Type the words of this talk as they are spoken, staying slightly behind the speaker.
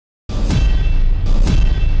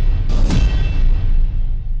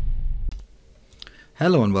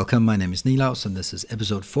Hello and welcome, my name is Nilaus and this is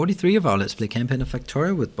episode 43 of our Let's Play campaign of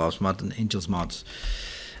Factorio with Bob's Mod and Angel's Mods.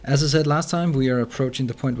 As I said last time, we are approaching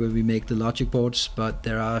the point where we make the logic boards, but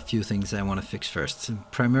there are a few things I want to fix first.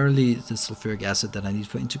 Primarily the sulfuric acid that I need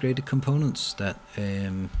for integrated components that, they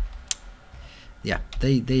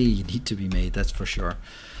need to be made, that's for sure.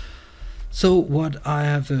 So what I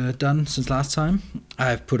have done since last time,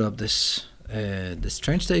 I've put up this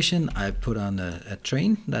train station. I put on a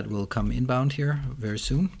train that will come inbound here very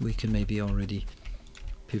soon. We can maybe already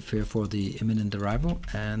prepare for the imminent arrival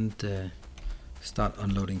and start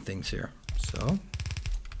unloading things here. So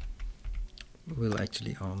we'll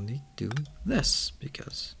actually only do this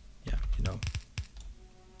because,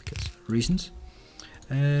 because reasons.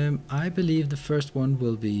 I believe the first one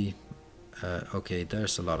will be, okay,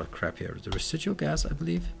 there's a lot of crap here. The residual gas, I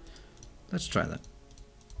believe. Let's try that.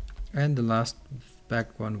 And the last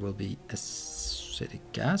back one will be acidic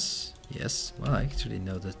gas. Yes, well, I actually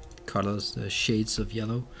know the colors, the shades of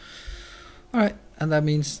yellow. Alright, and that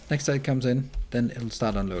means next time it comes in, then it'll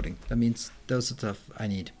start unloading. That means those are stuff I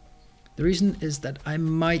need. The reason is that I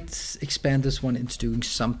might expand this one into doing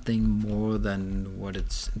something more than what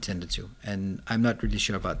it's intended to. And I'm not really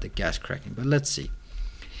sure about the gas cracking, but let's see.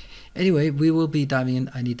 Anyway, we will be diving in.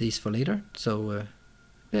 I need these for later, so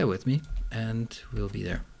bear with me and we'll be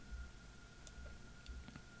there.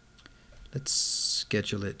 Let's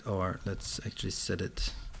schedule it, or let's actually set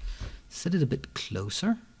it a bit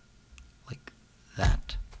closer, like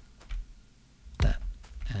that,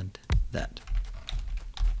 and that.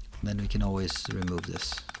 Then we can always remove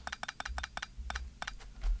this.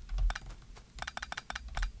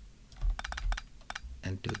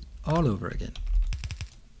 And do it all over again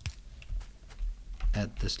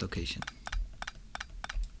at this location.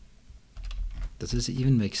 Does this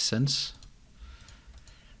even make sense?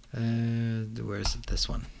 Where is it? This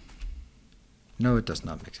one. No, it does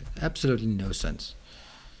not make sense. Absolutely no sense.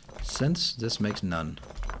 This makes none.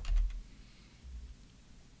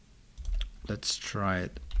 Let's try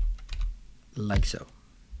it like so.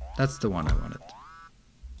 That's the one I wanted.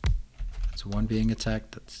 That's one being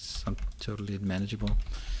attacked. That's totally manageable.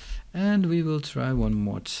 And we will try one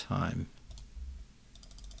more time.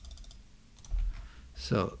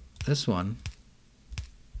 So this one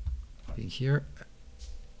being here.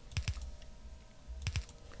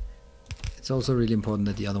 It's also really important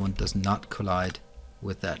that the other one does not collide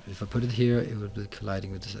with that. If I put it here, it would be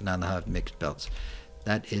colliding with this, and now I have mixed belts.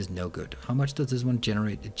 That is no good. How much does this one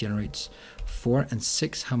generate? It generates 4 and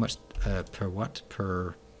 6. How much per watt?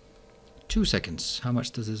 Per 2 seconds. How much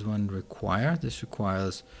does this one require? This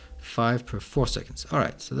requires 5 per 4 seconds.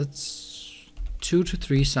 Alright, so that's 2 to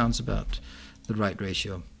 3 sounds about the right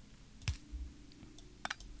ratio.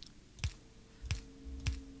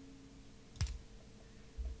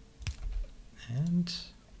 And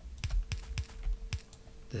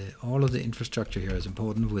all of the infrastructure here is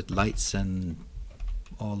important with lights and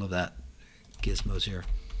all of that gizmos here.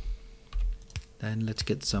 Then let's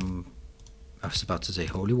get some, I was about to say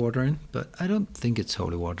holy water in, but I don't think it's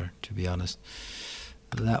holy water, to be honest.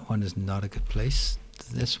 That one is not a good place.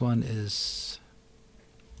 This one is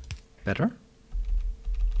better.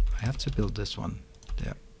 I have to build this one.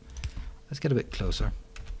 Yeah. Let's get a bit closer.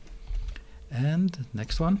 And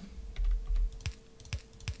next one.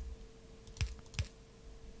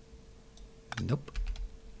 Nope.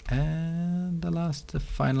 And the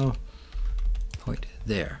final point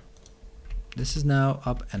there. This is now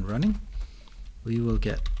up and running. We will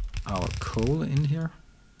get our coal in here.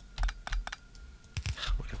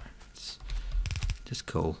 Whatever. It's just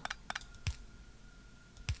coal.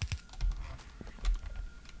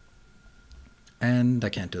 And I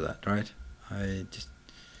can't do that, right?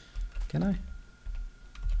 Can I?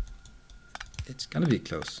 It's gonna be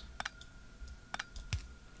close.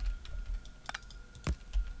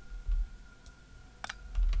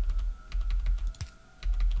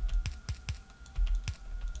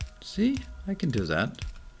 See, I can do that.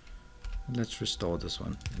 Let's restore this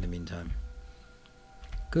one in the meantime.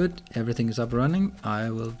 Good, everything is up running. I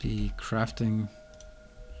will be crafting.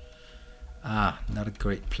 Not a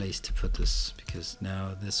great place to put this because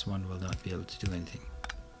now this one will not be able to do anything.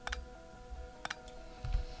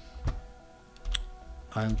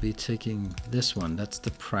 I'll be taking this one, that's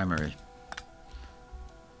the primary.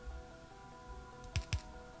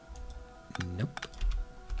 Nope.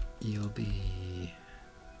 You'll be.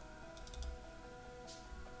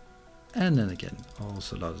 And then again,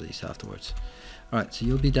 also a lot of these afterwards. Alright, so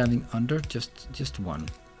you'll be diving under just one.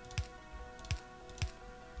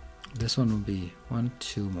 This one will be 1,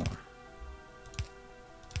 2 more.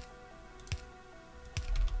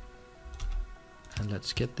 And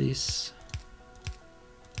let's get these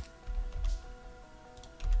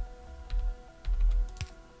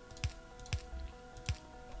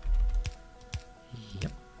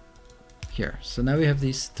here. So now we have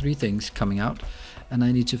these three things coming out, and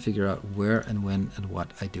I need to figure out where and when and what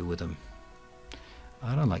I do with them.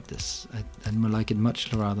 I don't like this. I'd more like it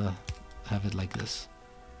much rather have it like this.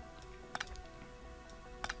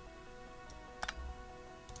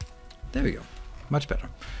 There we go. Much better.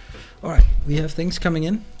 Alright, we have things coming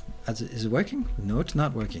in. Is it working? No, it's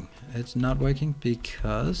not working. It's not working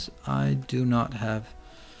because I do not have...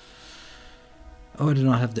 Oh, I do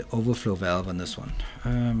not have the overflow valve on this one.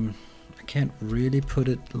 I can't really put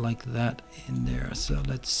it like that in there. So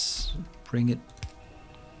let's bring it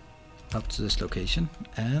up to this location.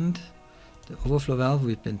 And the overflow valve,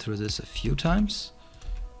 we've been through this a few times.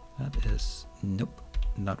 That is, nope,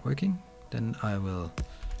 not working. Then I will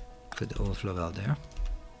put the overflow valve there.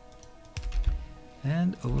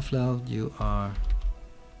 And overflow, you are...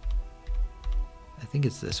 I think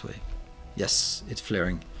it's this way. Yes, it's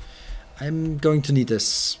flaring. I'm going to need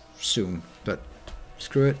this soon, but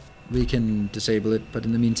screw it. We can disable it, but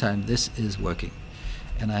in the meantime, this is working.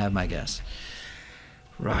 And I have my gas.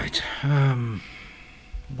 Right.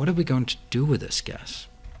 What are we going to do with this gas?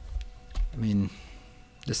 I mean,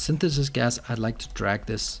 the synthesis gas, I'd like to drag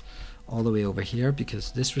this all the way over here,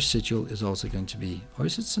 because this residual is also going to be... Or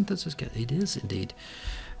is it synthesis gas? It is indeed.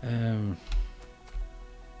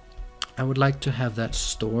 I would like to have that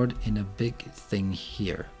stored in a big thing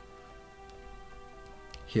here.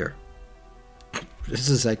 Here. This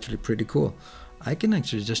is actually pretty cool. I can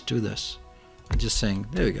actually just do this. I'm just saying,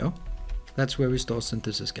 there we go. That's where we store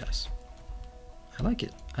synthesis gas. I like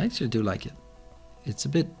it. I actually do like it. It's a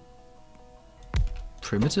bit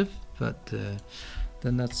primitive, but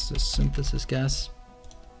then that's the synthesis gas.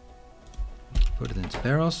 Put it into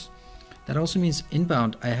barrels. That also means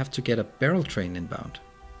inbound, I have to get a barrel train inbound.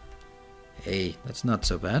 Hey, that's not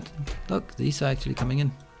so bad. Look, these are actually coming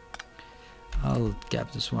in. I'll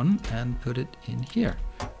gap this one and put it in here.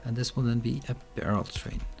 And this will then be a barrel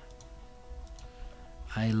train.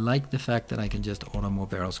 I like the fact that I can just order more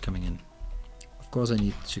barrels coming in. Of course, I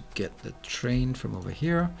need to get the train from over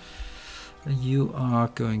here. You are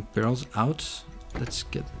going barrels out. Let's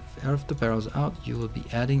get the barrels out. You will be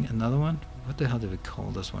adding another one. What the hell do we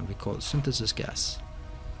call this one? We call it synthesis gas.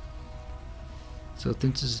 So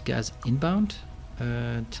synthesis gas inbound,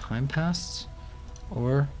 time passed,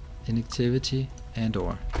 or inactivity, and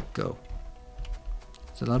or go.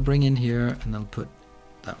 So I'll bring in here and I'll put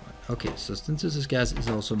that one. Okay, so synthesis gas is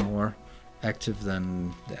also more active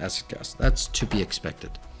than the acid gas. That's to be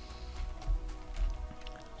expected.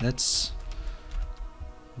 Let's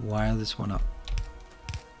wire this one up.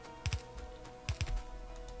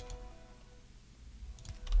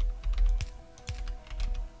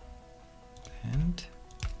 And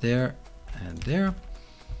there and there.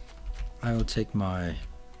 I will take my...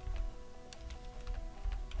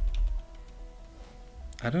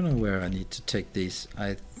 I don't know where I need to take these.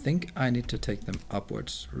 I think I need to take them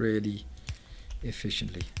upwards really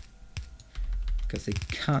efficiently, because they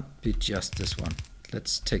can't be just this one.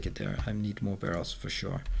 Let's take it there. I need more barrels for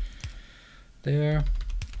sure. There,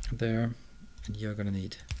 there, and you're gonna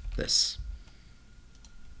need this.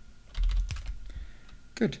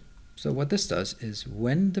 Good. So what this does is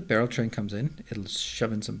when the barrel train comes in, it'll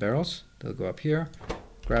shove in some barrels. They'll go up here,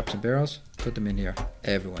 grab some barrels, put them in here.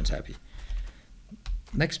 Everyone's happy.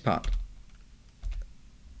 Next part,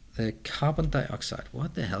 the carbon dioxide.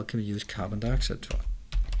 What the hell can we use carbon dioxide for?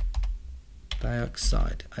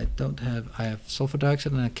 Dioxide. I have sulfur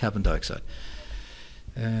dioxide and I have carbon dioxide.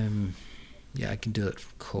 Yeah, I can do it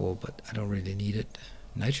from coal, but I don't really need it.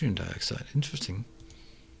 Nitrogen dioxide, interesting.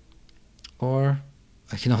 Or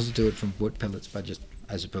I can also do it from wood pellets by just,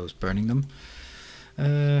 I suppose, burning them.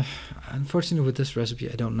 Unfortunately with this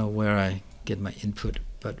recipe, I don't know where I get my input,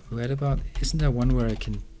 but what about, isn't there one where I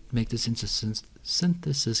can make this into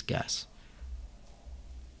synthesis gas?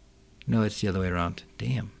 No, it's the other way around.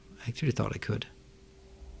 Damn, I actually thought I could.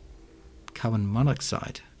 Carbon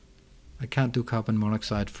monoxide. I can't do carbon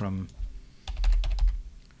monoxide from...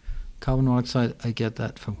 Carbon monoxide, I get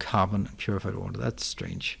that from carbon and purified water. That's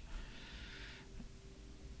strange.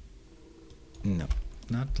 No,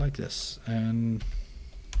 not like this. And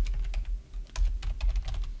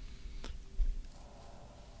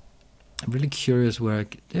I'm really curious where I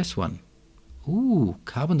get this one. Ooh,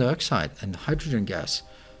 carbon dioxide and hydrogen gas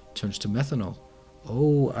turns to methanol.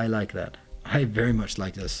 Oh, I like that. I very much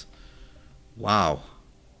like this. Wow,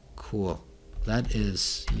 cool. That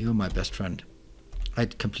is, you're my best friend. I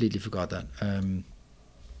completely forgot that.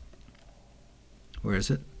 Where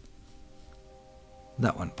is it?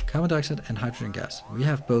 That one, carbon dioxide and hydrogen gas. We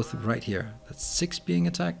have both right here. That's 6 being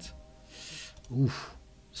attacked. Oof,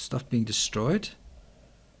 stuff being destroyed.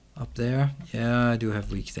 Up there, yeah, I do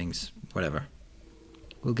have weak things. Whatever.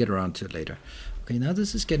 We'll get around to it later. Okay, now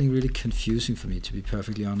this is getting really confusing for me, to be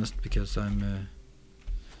perfectly honest, because I'm,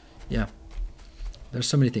 yeah, there's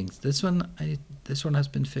so many things. This one has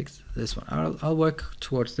been fixed. This one, I'll work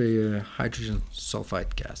towards the hydrogen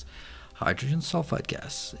sulfide gas. Hydrogen sulfide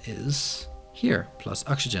gas is here, plus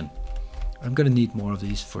oxygen. I'm gonna need more of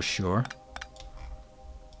these for sure.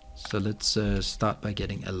 So let's start by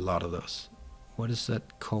getting a lot of those. What is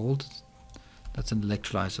that called? That's an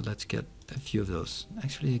electrolyzer. Let's get a few of those.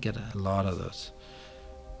 Actually, I get a lot of those.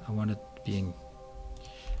 I want it being...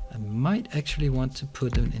 I might actually want to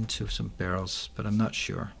put them into some barrels, but I'm not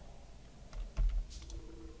sure.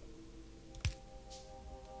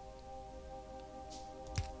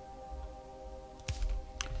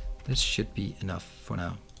 This should be enough for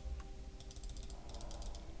now.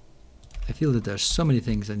 I feel that there's so many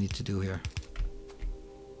things I need to do here.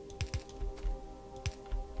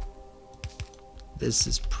 This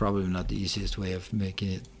is probably not the easiest way of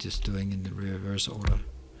making it, just doing in the reverse order.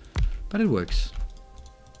 But it works.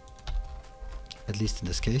 At least in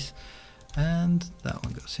this case. And that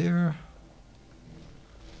one goes here.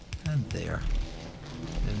 And there.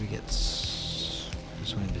 Then we get this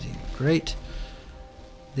one in between. Great.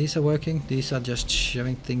 These are working. These are just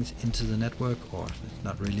shoving things into the network, or it's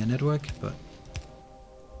not really a network, but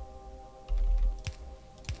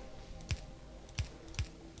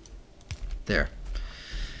there.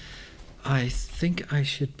 I think I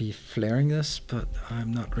should be flaring this, but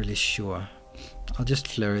I'm not really sure. I'll just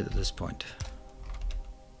flare it at this point.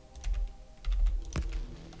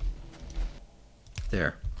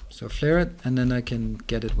 There. So flare it, and then I can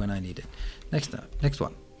get it when I need it. Next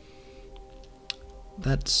one.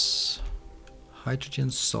 That's hydrogen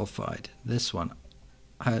sulfide. This one,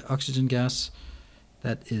 oxygen gas,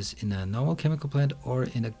 that is in a normal chemical plant or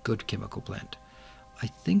in a good chemical plant. I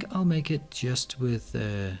think I'll make it just with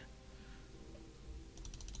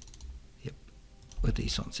with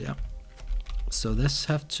these ones, yeah. So this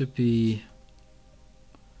have to be,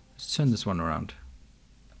 let's turn this one around.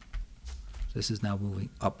 This is now moving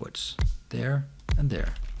upwards, there and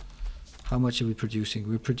there. How much are we producing?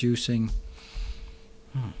 We're producing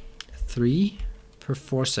 3 per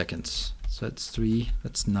 4 seconds. So that's 3,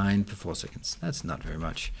 that's 9 per 4 seconds. That's not very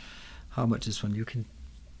much. How much is one? You can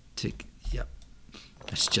take, yeah,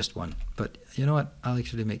 that's just one. But you know what? I'll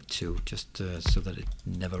actually make 2, just so that it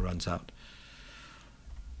never runs out.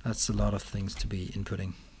 That's a lot of things to be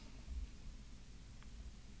inputting.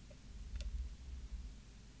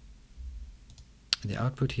 The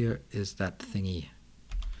output here is that thingy.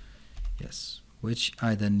 Yes, which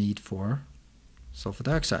I then need for sulfur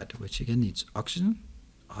dioxide, which again needs oxygen.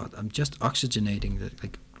 Oh, I'm just oxygenating that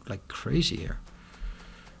like crazy here.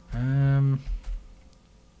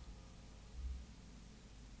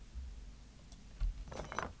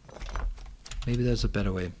 Maybe there's a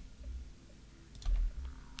better way.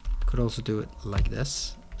 Could also do it like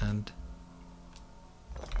this, and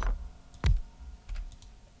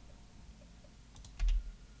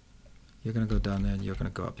you're gonna go down there and you're gonna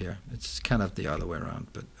go up here. It's kind of the other way around,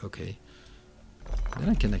 but okay. Then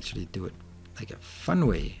I can actually do it like a fun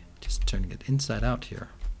way, just turning it inside out here.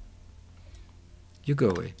 You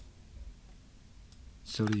go away.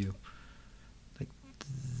 So do you. Like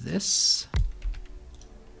this.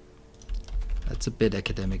 That's a bit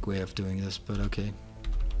academic way of doing this, but okay.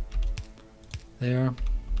 There.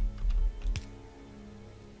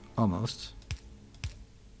 Almost.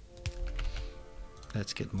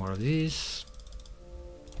 Let's get more of these.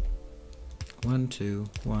 1, 2,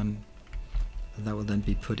 1. And that will then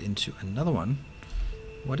be put into another one.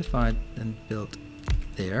 What if I then built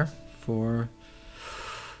there for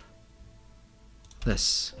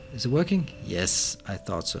this? Is it working? Yes, I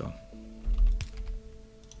thought so.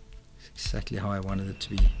 It's exactly how I wanted it to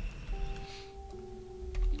be.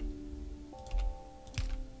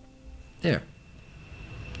 There.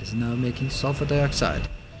 This is now making sulfur dioxide.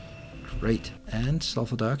 Great. And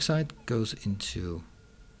sulfur dioxide goes into...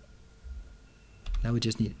 Now we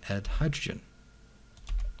just need to add hydrogen.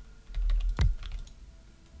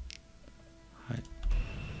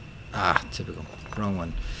 Ah, typical. Wrong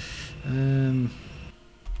one.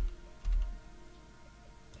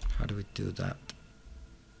 How do we do that?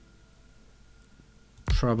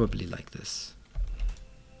 Probably like this.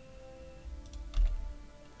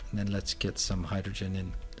 And then let's get some hydrogen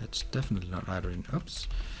in. That's definitely not hydrogen. Oops.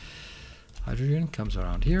 Hydrogen comes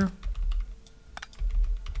around here.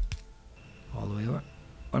 All the way over.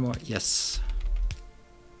 One more. Yes.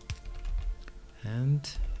 And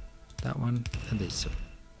that one and this one.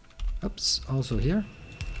 Oops. Also here.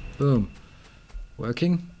 Boom.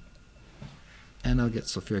 Working. and I'll get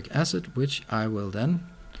sulfuric acid, which I will then...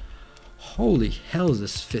 Holy hell,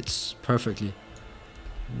 this fits perfectly.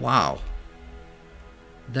 Wow.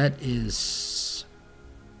 That's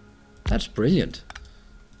brilliant.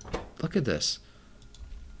 Look at this.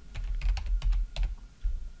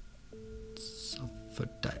 Sulfur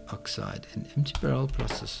dioxide in empty barrel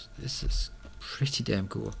process. This is pretty damn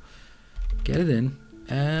cool. Get it in,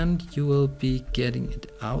 and you will be getting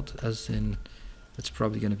it out, as in it's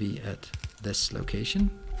probably going to be at this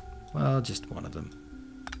location. Well, just one of them.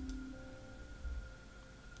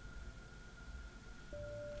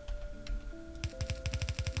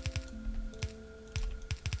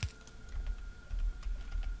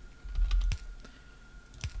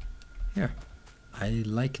 Here, I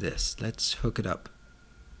like this. Let's hook it up.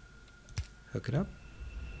 Hook it up.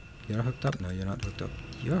 You're hooked up? No, you're not hooked up.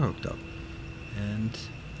 You're hooked up. And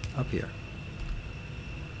up here.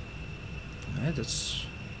 Alright, that's...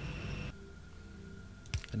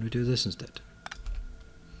 Then we do this instead.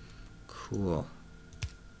 Cool.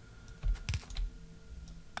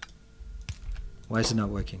 Why is it not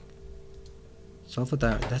working? Sulfur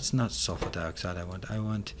dioxide. That's not sulfur dioxide I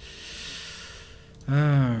want.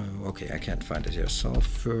 Okay, I can't find it here.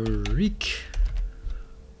 Sulfuric.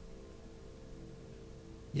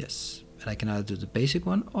 Yes, and I can either do the basic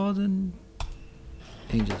one or the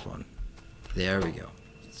Angel's one. There we go.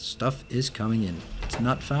 Stuff is coming in. It's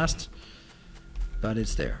not fast, but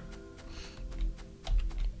it's there.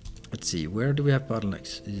 Let's see, where do we have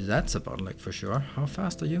bottlenecks? That's a bottleneck for sure. How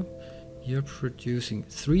fast are you? You're producing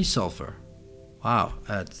 3 sulfur. Wow,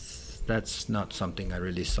 that's not something I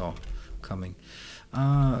really saw coming.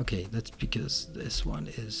 Okay, that's because this one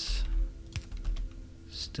is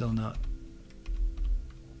still not.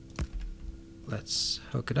 Let's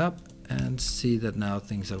hook it up and see that now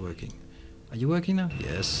things are working. Are you working now?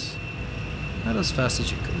 Yes. Not as fast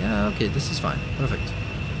as you could. Yeah, okay, this is fine. Perfect.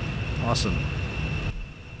 Awesome.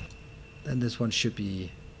 Then this one should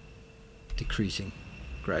be decreasing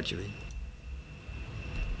gradually.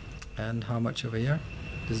 And how much over here?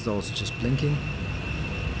 This is also just blinking.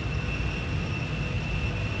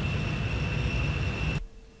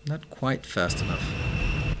 Not quite fast enough.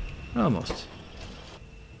 Almost.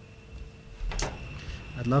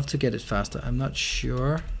 I'd love to get it faster. I'm not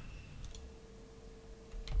sure.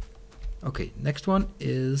 Okay, next one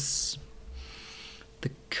is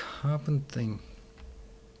the carbon thing.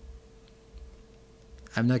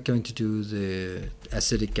 I'm not going to do the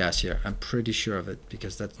acidic gas here. I'm pretty sure of it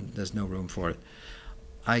because there's no room for it.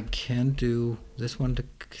 I can do this one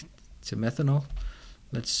to methanol.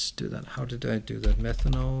 Let's do that. How did I do that?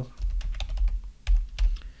 Methanol.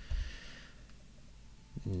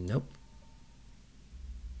 Nope.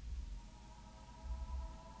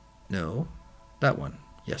 No. That one.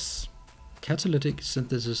 Yes. Catalytic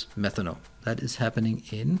synthesis methanol. That is happening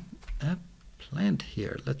in a plant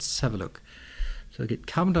here. Let's have a look. So I get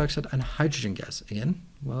carbon dioxide and hydrogen gas. Again,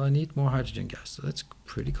 well, I need more hydrogen gas. So that's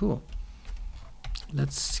pretty cool.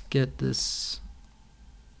 Let's get this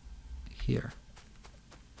here.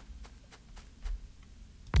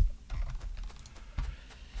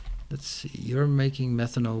 Let's see, you're making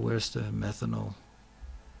methanol. Where's the methanol?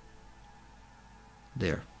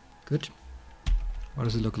 There. Good. What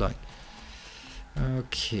does it look like?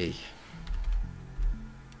 Okay.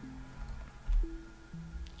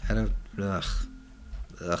 I don't...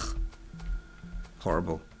 Ugh.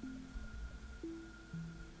 Horrible.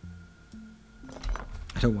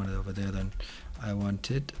 I don't want it over there then. I want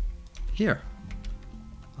it here.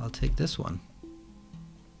 I'll take this one.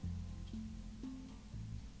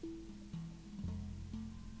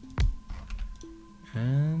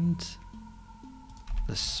 And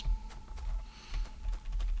this.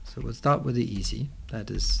 So we'll start with the easy. That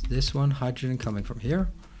is this one, hydrogen coming from here.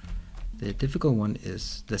 The difficult one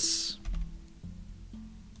is this,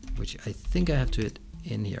 which I think I have to hit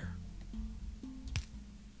in here.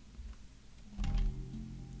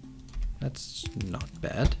 That's not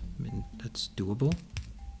bad. I mean, that's doable.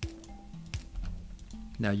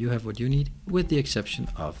 Now you have what you need, with the exception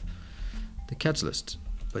of the catalyst.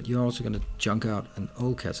 But you're also going to junk out an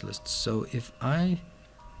old catalyst. So if I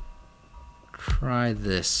try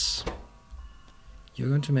this, you're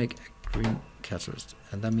going to make a green catalyst.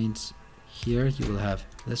 And that means here you will have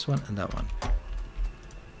this one and that one.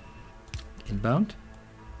 Inbound.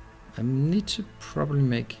 I need to probably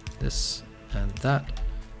make this and that.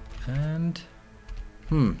 And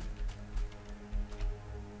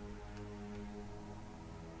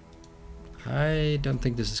I don't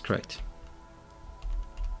think this is correct.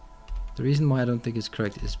 The reason why I don't think it's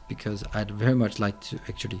correct is because I'd very much like to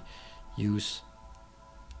actually use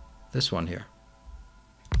this one here.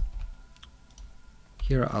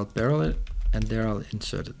 Here I'll barrel it, and there I'll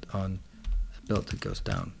insert it on a belt that goes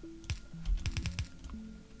down.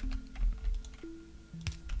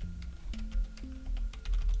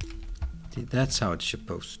 See, that's how it's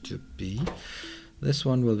supposed to be. This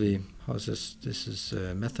one will be, how's this? This is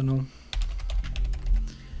methanol.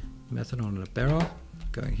 Methanol in a barrel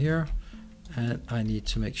going here, and I need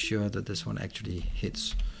to make sure that this one actually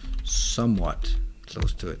hits somewhat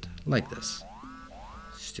close to it, like this.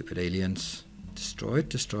 Stupid aliens. Destroyed,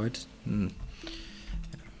 destroyed. It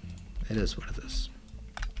is what it is.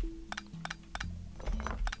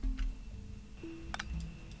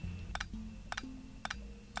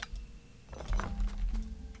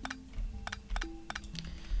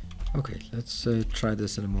 Okay, let's try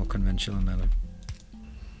this in a more conventional manner.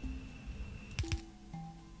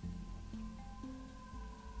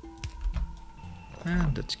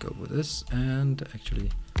 And let's go with this, and actually,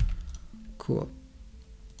 cool.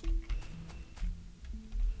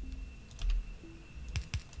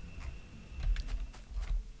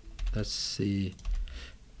 Let's see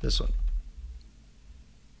this one.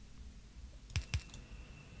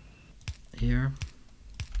 Here.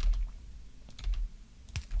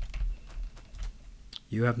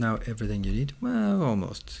 You have now everything you need. Well,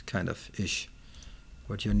 almost, kind of, ish.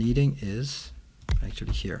 What you're needing is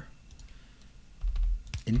actually here.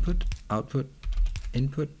 Input, output,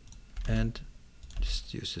 input, and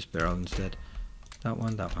just use this barrel instead. That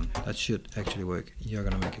one, that one. That should actually work. You're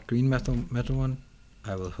gonna make a green metal one.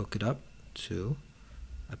 I will hook it up to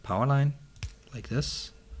a power line like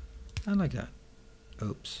this and like that.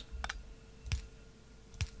 Oops.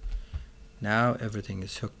 Now everything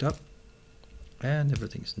is hooked up and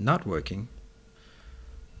everything is not working,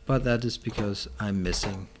 but that is because I'm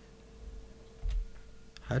missing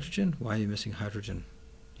hydrogen. Why are you missing hydrogen?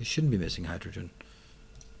 You shouldn't be missing hydrogen.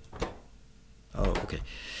 Oh, okay.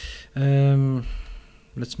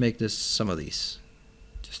 Let's make this some of these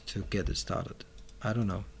just to get it started. I don't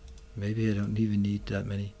know. Maybe I don't even need that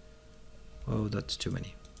many. Oh, that's too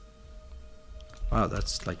many. Wow,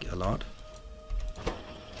 that's like a lot.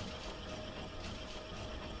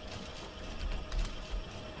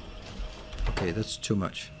 Okay, that's too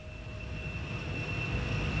much.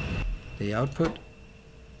 The output.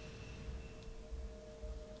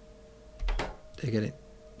 They're getting.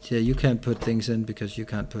 Yeah, you can't put things in because you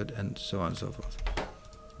can't put, and so on and so forth.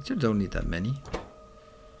 You don't need that many.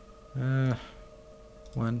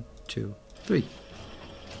 1, 2, 3.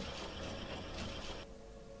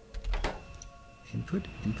 Input,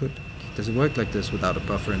 input. Does it work like this without a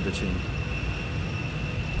buffer in between?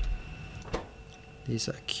 These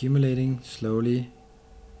are accumulating slowly.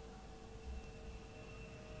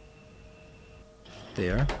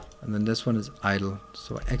 There. And then this one is idle.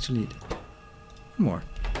 So I actually need more.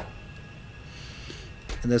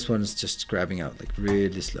 And this one is just grabbing out like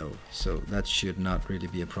really slow. So that should not really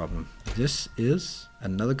be a problem. This is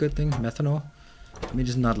another good thing, methanol. I mean,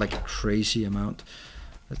 it's not like a crazy amount.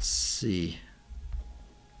 Let's see.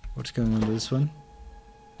 What's going on with this one?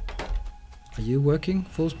 Are you working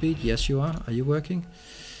full speed? Yes, you are. Are you working?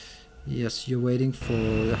 Yes, you're waiting for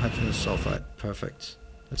the hydrogen sulfide. Perfect.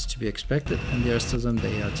 That's to be expected. And the rest of them,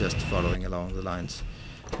 they are just following along the lines.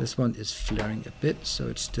 This one is flaring a bit, so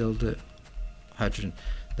it's still the hydrogen.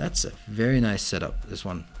 That's a very nice setup, this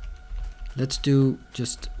one. Let's do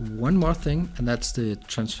just one more thing, and that's the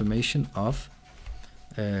transformation of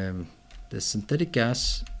the synthetic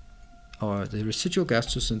gas, or the residual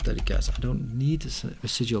gas to synthetic gas. I don't need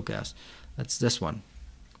residual gas. That's this one.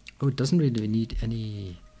 Oh, it doesn't really need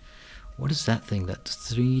any. What is that thing? That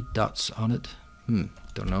 3 dots on it?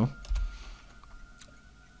 Don't know.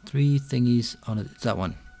 3 thingies on it. It's that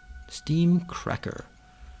one. Steam cracker.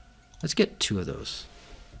 Let's get 2 of those.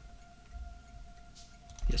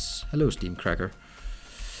 Yes. Hello, steam cracker.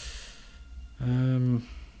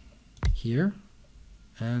 Here.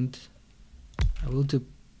 And I will do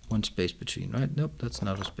 1 space between, right? Nope, that's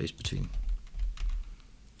not a space between.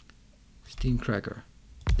 Steam cracker.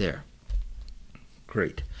 There.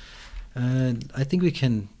 Great. And I think we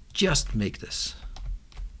can just make this.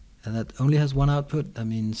 And that only has 1 output. That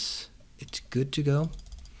means it's good to go.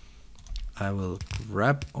 I will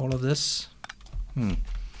grab all of this.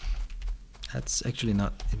 That's actually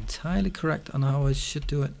not entirely correct on how I should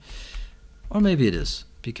do it. Or maybe it is,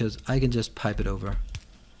 because I can just pipe it over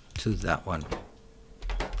to that one.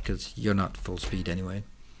 Because you're not full speed anyway.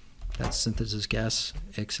 That's synthesis gas.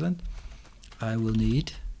 Excellent. I will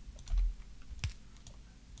need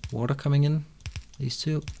water coming in, these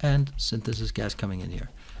 2, and synthesis gas coming in here.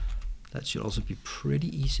 That should also be pretty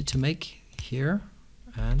easy to make here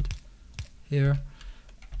and here.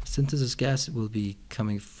 The synthesis gas will be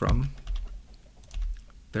coming from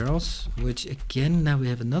barrels, which again, now we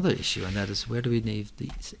have another issue, and that is where do we leave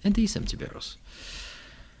these and these empty barrels?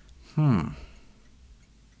 Alright,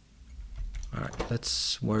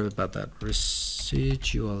 let's worry about that.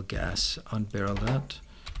 Residual gas, unbarrel that.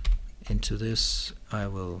 Into this, I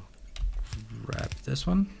will wrap this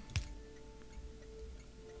one.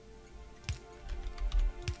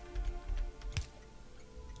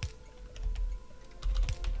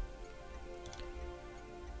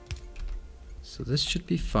 So this should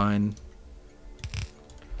be fine.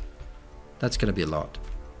 That's gonna be a lot.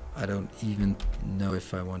 I don't even know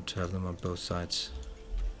if I want to have them on both sides.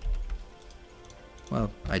 Well,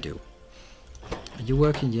 I do. Are you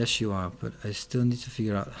working? Yes, you are, but I still need to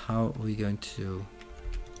figure out how we're going to...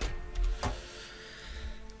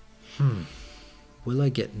 Will I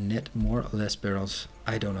get net more or less barrels?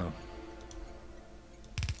 I don't know.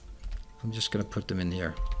 I'm just gonna put them in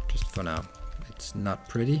here, just for now. It's not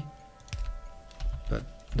pretty, but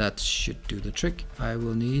that should do the trick. I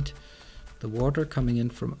will need the water coming in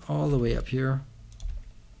from all the way up here.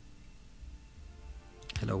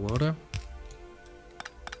 Hello, water.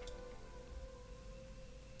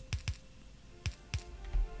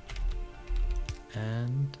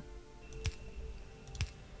 And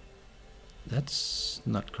that's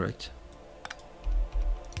not correct.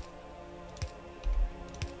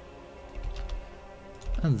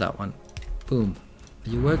 And that one. Boom. Are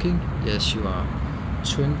you working? Yes, you are.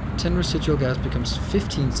 10 residual gas becomes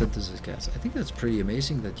 15 synthesis gas. I think that's pretty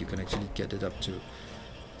amazing that you can actually get it up to...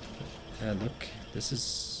 look, this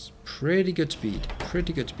is pretty good speed.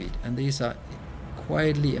 Pretty good speed. And these are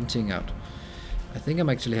quietly emptying out. I think I'm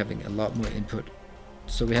actually having a lot more input.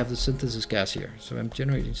 So we have the synthesis gas here. So I'm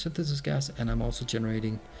generating synthesis gas, and I'm also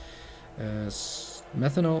generating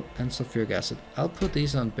methanol and sulfuric acid. I'll put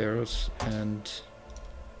these on barrels and...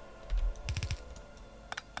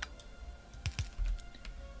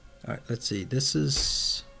 Alright, let's see. This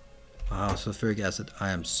is... Wow, sulfuric acid. I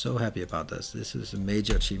am so happy about this. This is a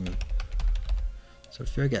major achievement.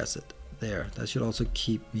 Sulfuric acid. There. That should also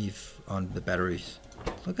keep me on the batteries.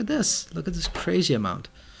 Look at this. Look at this crazy amount.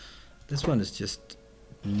 This one is just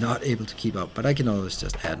not able to keep up, but I can always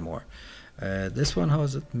just add more. This one, how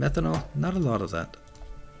is it? Methanol? Not a lot of that.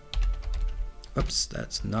 Oops,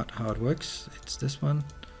 that's not how it works. It's this one.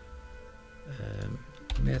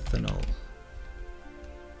 Methanol.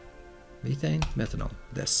 Methane, methanol,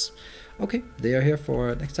 this. Okay, they are here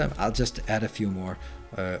for next time. I'll just add a few more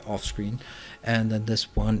off screen. And then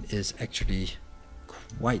this one is actually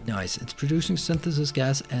quite nice. It's producing synthesis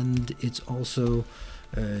gas, and it's also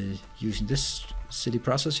using this silly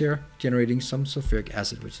process here, generating some sulfuric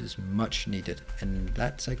acid, which is much needed. And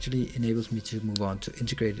that actually enables me to move on to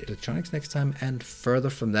integrated electronics next time, and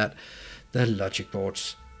further from that, the logic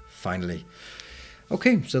boards, finally.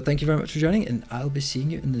 Okay, so thank you very much for joining, and I'll be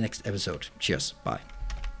seeing you in the next episode. Cheers, bye.